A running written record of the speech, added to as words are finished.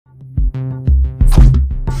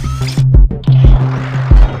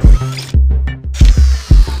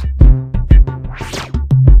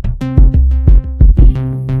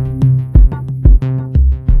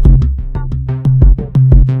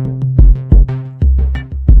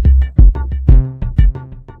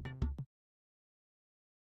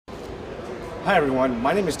Hi everyone,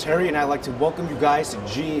 my name is Terry and I'd like to welcome you guys to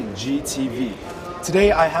G&G TV.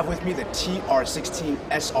 Today I have with me the TR16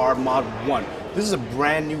 SR Mod 1. This is a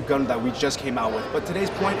brand new gun that we just came out with, but today's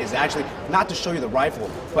point is actually not to show you the rifle,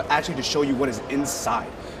 but actually to show you what is inside.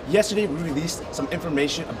 Yesterday we released some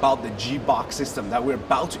information about the G-Box system that we're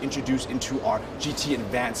about to introduce into our GT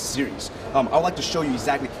Advanced series. I'd like to show you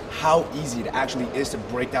exactly how easy it actually is to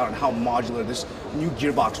break down and how modular this new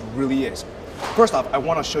gearbox really is. First off, I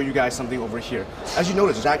want to show you guys something over here. As you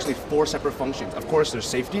notice, there's actually 4 separate functions. Of course, there's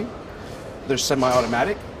safety, there's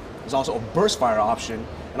semi-automatic, there's also a burst fire option,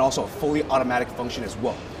 and also a fully automatic function as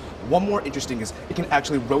well. One more interesting is it can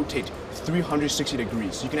actually rotate 360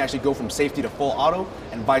 degrees. So you can actually go from safety to full auto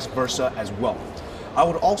and vice versa as well. I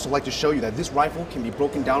would also like to show you that this rifle can be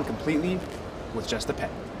broken down completely with just a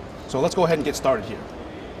pen. So let's go ahead and get started here.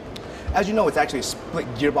 As you know, it's actually a split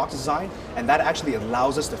gearbox design, and that actually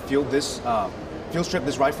allows us to field strip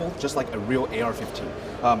this rifle just like a real AR-15.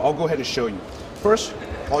 I'll go ahead and show you. First,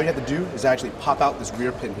 all you have to do is actually pop out this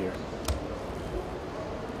rear pin here.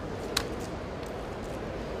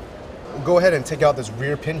 We'll go ahead and take out this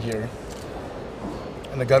rear pin here,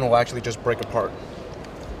 and the gun will actually just break apart.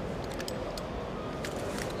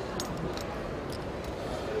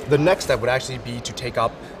 The next step would actually be to take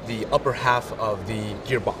up the upper half of the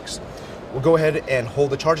gearbox. We'll go ahead and hold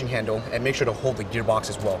the charging handle and make sure to hold the gearbox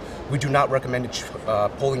as well. We do not recommend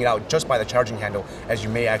pulling it out just by the charging handle, as you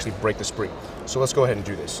may actually break the spring. So let's go ahead and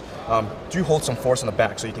do this. Do hold some force on the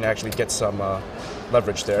back so you can actually get some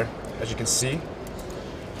leverage there. As you can see,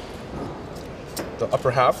 the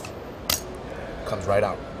upper half comes right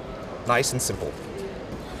out. Nice and simple.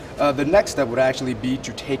 The next step would actually be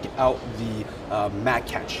to take out the mag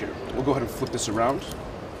catch here. We'll go ahead and flip this around,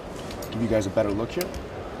 give you guys a better look here.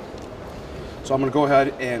 So I'm going to go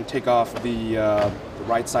ahead and take off the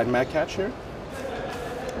right side mag catch here.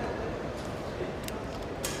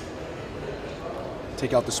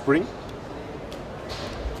 Take out the spring.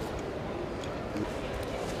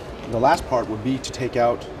 And the last part would be to take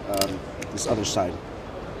out this other side.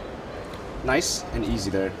 Nice and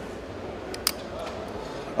easy there.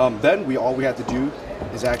 Then all we have to do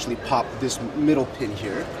is actually pop this middle pin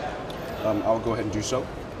here. I'll go ahead and do so.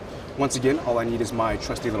 Once again, all I need is my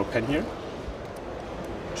trusty little pen here.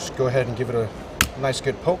 Just go ahead and give it a nice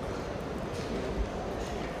good poke.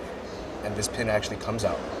 And this pin actually comes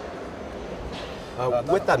out.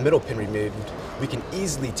 With that middle pin removed, we can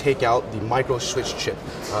easily take out the micro switch chip.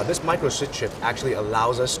 This micro switch chip actually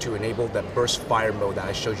allows us to enable the burst fire mode that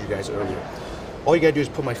I showed you guys earlier. All you gotta do is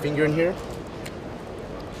put my finger in here,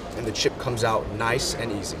 and the chip comes out nice and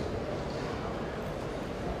easy.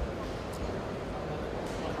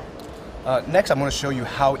 Next, I'm going to show you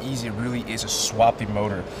how easy it really is to swap the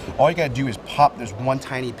motor. All you got to do is pop this one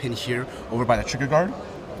tiny pin here over by the trigger guard.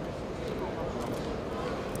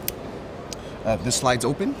 This slides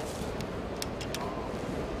open.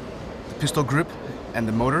 The pistol grip and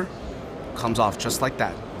the motor comes off just like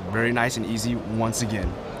that. Very nice and easy once again.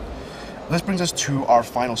 This brings us to our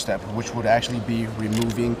final step, which would actually be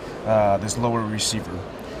removing this lower receiver.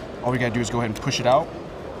 All we gotta do is go ahead and push it out.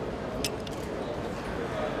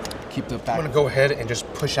 Keep the back. I'm gonna go ahead and just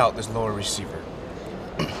push out this lower receiver.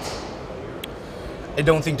 I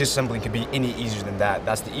don't think disassembling can be any easier than that.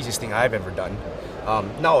 That's the easiest thing I've ever done.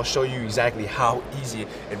 Now I'll show you exactly how easy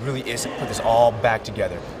it really is to put this all back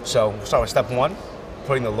together. So we'll start with step 1,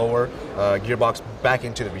 putting the lower gearbox back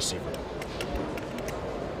into the receiver.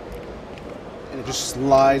 And it just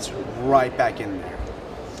slides right back in there.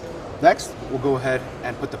 Next, we'll go ahead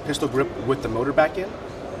and put the pistol grip with the motor back in.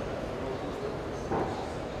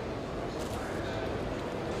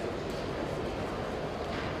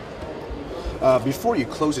 Before you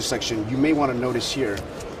close this section, you may want to notice here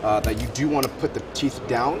that you do want to put the teeth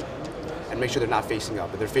down and make sure they're not facing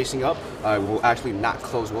up. If they're facing up, it will actually not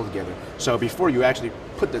close well together. So before you actually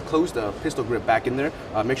close the pistol grip back in there,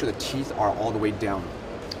 make sure the teeth are all the way down.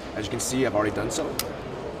 As you can see, I've already done so.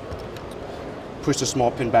 Push the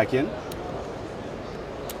small pin back in.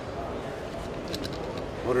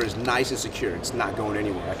 Motor is nice and secure. It's not going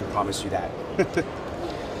anywhere, I can promise you that.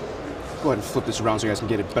 Go ahead and flip this around so you guys can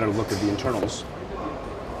get a better look at the internals.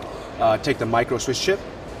 Take the micro switch chip,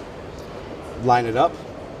 line it up,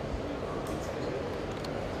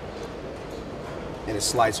 and it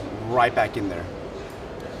slides right back in there.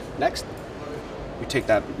 Next, we take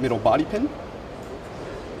that middle body pin,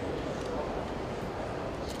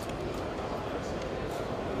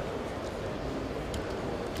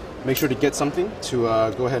 make sure to get something to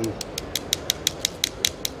go ahead and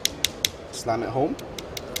slam it home.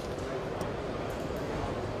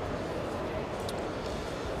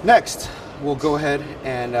 Next, we'll go ahead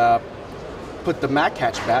and put the mag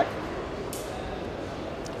catch back,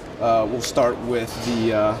 we'll start with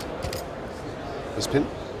this pin.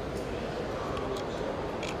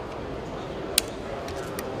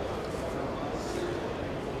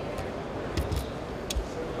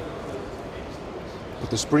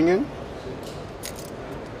 Put the spring in,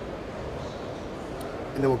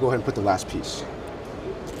 and then we'll go ahead and put the last piece.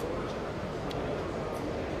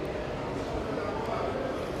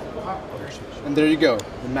 And there you go.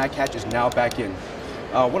 The mag catch is now back in.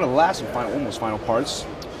 One of the last and almost final parts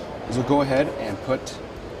is we'll go ahead and put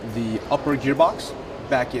the upper gearbox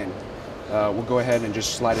back in. We'll go ahead and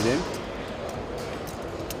just slide it in.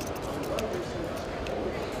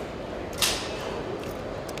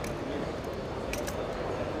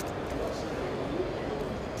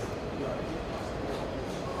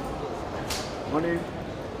 Morning.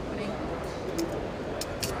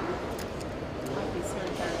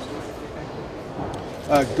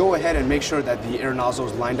 Go ahead and make sure that the air nozzle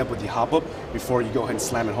is lined up with the hop-up before you go ahead and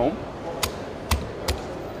slam it home.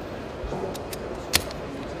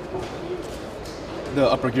 The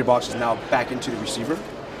upper gearbox is now back into the receiver.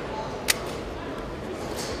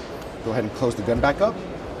 Go ahead and close the gun back up.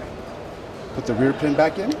 Put the rear pin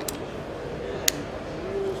back in.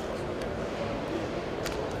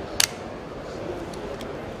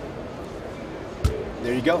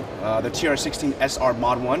 There you go. The TR-16 SR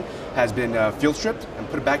Mod 1 has been field stripped and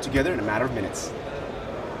put it back together in a matter of minutes.